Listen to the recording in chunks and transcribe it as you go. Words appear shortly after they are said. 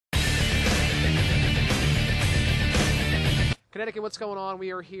Connecticut, what's going on?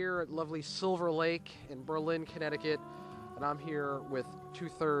 We are here at lovely Silver Lake in Berlin, Connecticut, and I'm here with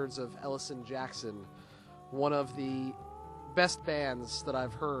two-thirds of Elison Jackson, one of the best bands that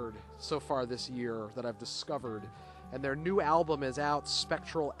I've heard so far this year, that I've discovered. And their new album is out,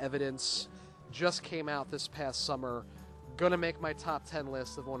 Spectral Evidence, just came out this past summer. Gonna make my top 10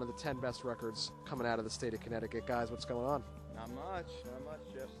 list of one of the 10 best records coming out of the state of Connecticut. Guys, what's going on? Not much,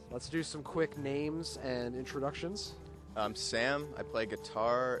 Jeff. Let's do some quick names and introductions. I'm Sam. I play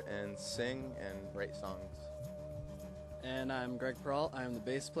guitar and sing and write songs. And I'm Greg Peralt. I'm the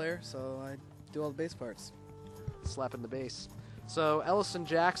bass player, so I do all the bass parts. Slapping the bass. So, Elison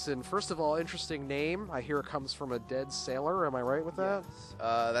Jackson, first of all, interesting name. I hear it comes from a dead sailor. Am I right with that? Yes.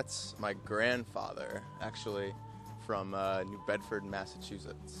 That's my grandfather, actually, from New Bedford,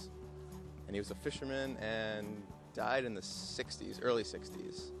 Massachusetts. And he was a fisherman and died in the 60s, early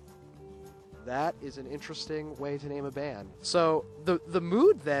 60s. That is an interesting way to name a band. So the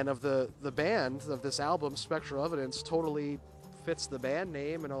mood then of the band of this album, Spectral Evidence, totally fits the band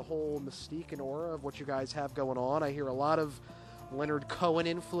name and a whole mystique and aura of what you guys have going on. I hear a lot of Leonard Cohen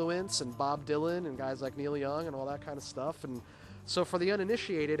influence and Bob Dylan and guys like Neil Young and all that kind of stuff. And so for the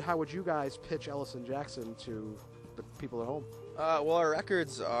uninitiated, how would you guys pitch Elison Jackson to the people at home? Well, our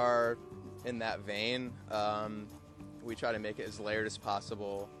records are in that vein. We try to make it as layered as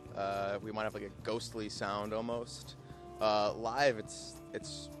possible. We might have like a ghostly sound almost. Live,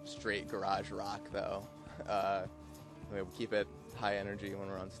 it's straight garage rock though. We keep it high energy when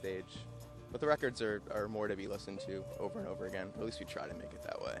we're on stage. But the records are more to be listened to over and over again. Or at least we try to make it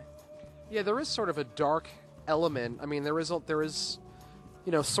that way. Yeah, there is sort of a dark element. I mean, there is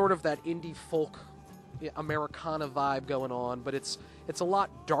sort of that indie folk Americana vibe going on, but it's a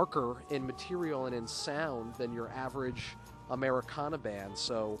lot darker in material and in sound than your average Americana band.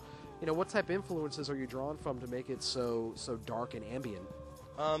 So, what type of influences are you drawn from to make it so dark and ambient?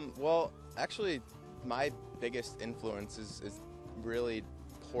 Well, actually, my biggest influence is really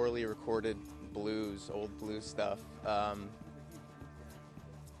poorly recorded blues, old blues stuff. I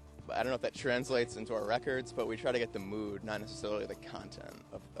don't know if that translates into our records, but we try to get the mood, not necessarily the content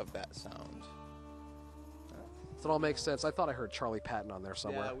of that sound. So it all makes sense. I thought I heard Charlie Patton on there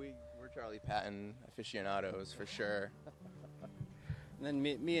somewhere. Yeah, we're Charlie Patton aficionados for sure. And then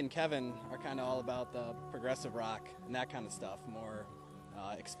me and Kevin are kind of all about the progressive rock and that kind of stuff, more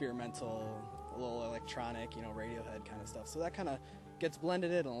experimental, a little electronic, Radiohead kind of stuff. So that kind of gets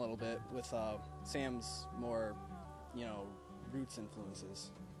blended in a little bit with Sam's more, roots influences.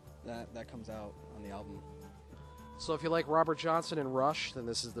 That comes out on the album. So if you like Robert Johnson and Rush, then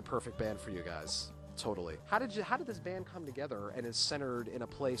this is the perfect band for you guys. Totally. How did this band come together and is centered in a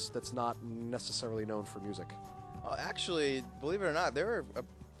place that's not necessarily known for music? Actually, believe it or not, there are a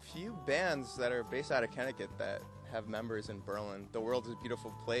few bands that are based out of Connecticut that have members in Berlin. The World is a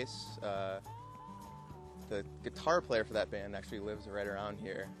Beautiful Place. The guitar player for that band actually lives right around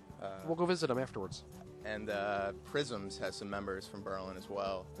here. We'll go visit them afterwards. And Prisms has some members from Berlin as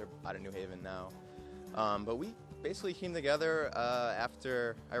well. They're out of New Haven now. But we basically came together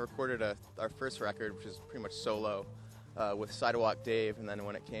after I recorded our first record, which is pretty much solo, with Sidewalk Dave. And then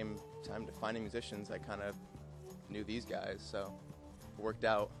when it came time to finding musicians, I kind of knew these guys. So it worked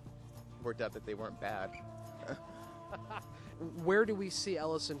out that they weren't bad. Where do we see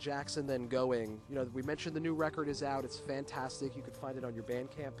Elison Jackson then going? We mentioned the new record is out. It's fantastic. You can find it on your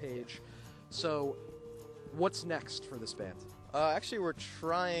Bandcamp page. So what's next for this band? Actually,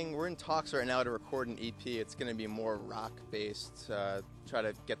 we're in talks right now to record an EP. It's going to be more rock-based, try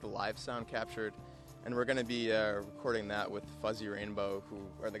to get the live sound captured. And we're going to be recording that with Fuzzy Rainbow, who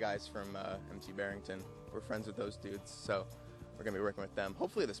are the guys from MT Barrington. We're friends with those dudes, so we're going to be working with them.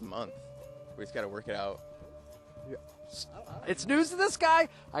 Hopefully this month. We just got to work it out. Yeah. It's news to this guy.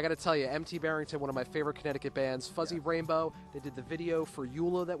 I got to tell you, MT Barrington, one of my favorite Connecticut bands. Fuzzy Rainbow, they did the video for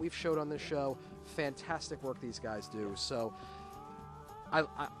Eula that we've showed on this show. Fantastic work these guys do. So,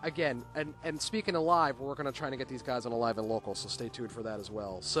 again, speaking of live, we're working on trying to get these guys on a live and local, so stay tuned for that as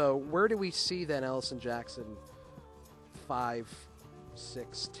well. So where do we see then Elison Jackson 5,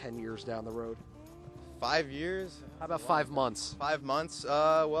 6, 10 years down the road? 5 years? How about 5 months? 5 months?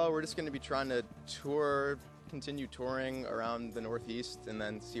 Well, we're just going to be trying to continue touring around the Northeast, and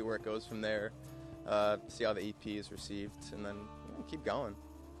then see where it goes from there, see how the EP is received, and then keep going.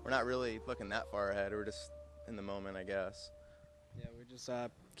 We're not really looking that far ahead. We're just in the moment, I guess. Yeah, we just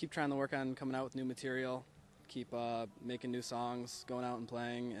keep trying to work on coming out with new material, keep making new songs, going out and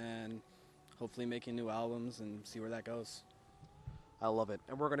playing, and hopefully making new albums and see where that goes. I love it.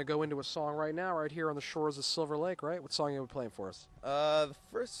 And we're going to go into a song right now, right here on the shores of Silver Lake, right? What song are you playing for us? The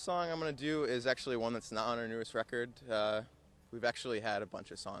first song I'm going to do is actually one that's not on our newest record. We've actually had a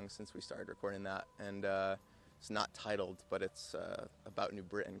bunch of songs since we started recording that, and it's not titled, but it's about New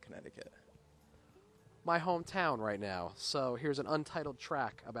Britain, Connecticut. My hometown right now, so here's an untitled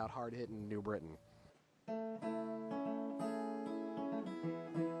track about hard-hitting New Britain.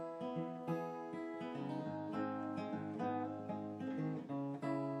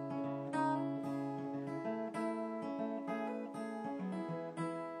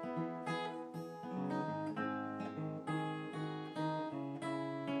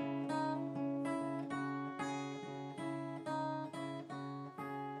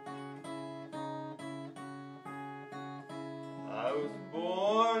 I was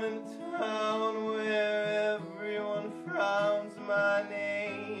born in a town where everyone frowns. My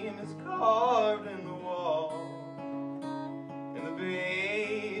name is carved in the wall. In the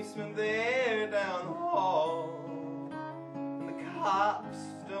basement there down the hall. And the cops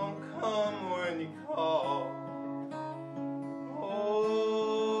don't come when you call. Oh,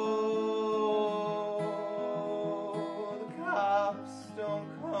 the cops don't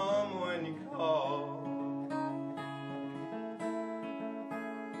come when you call.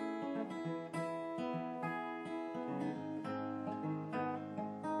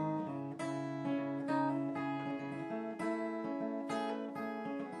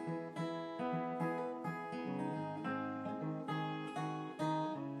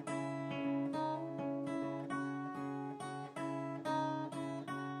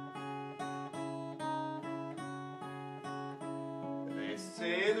 They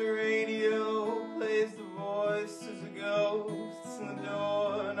say the radio plays the voices of ghosts and the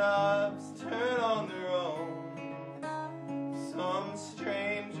doorknobs turn on their own. Some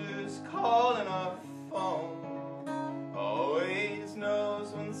strangers calling our phone always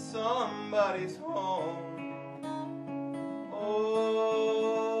knows when somebody's home.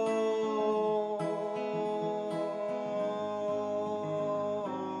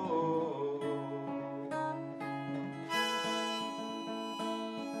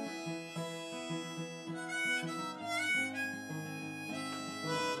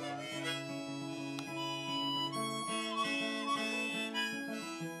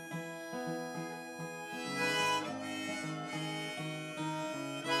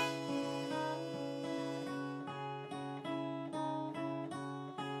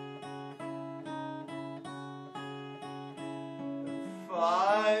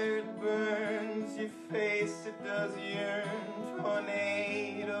 Fire burns your face, it does yearn.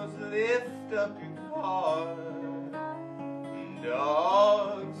 Tornadoes lift up your car.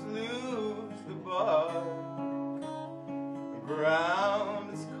 Dogs lose the bark.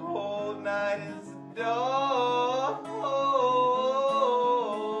 Ground is cold, night is dark.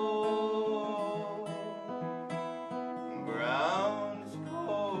 Ground is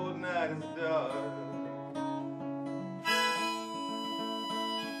cold, night is dark.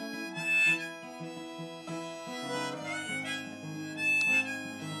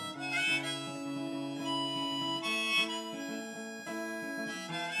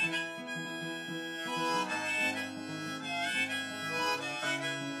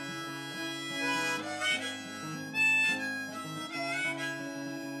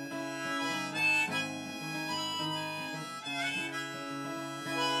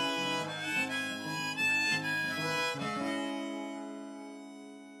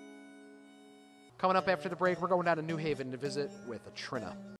 Coming up after the break, we're going down to New Haven to visit with Trina.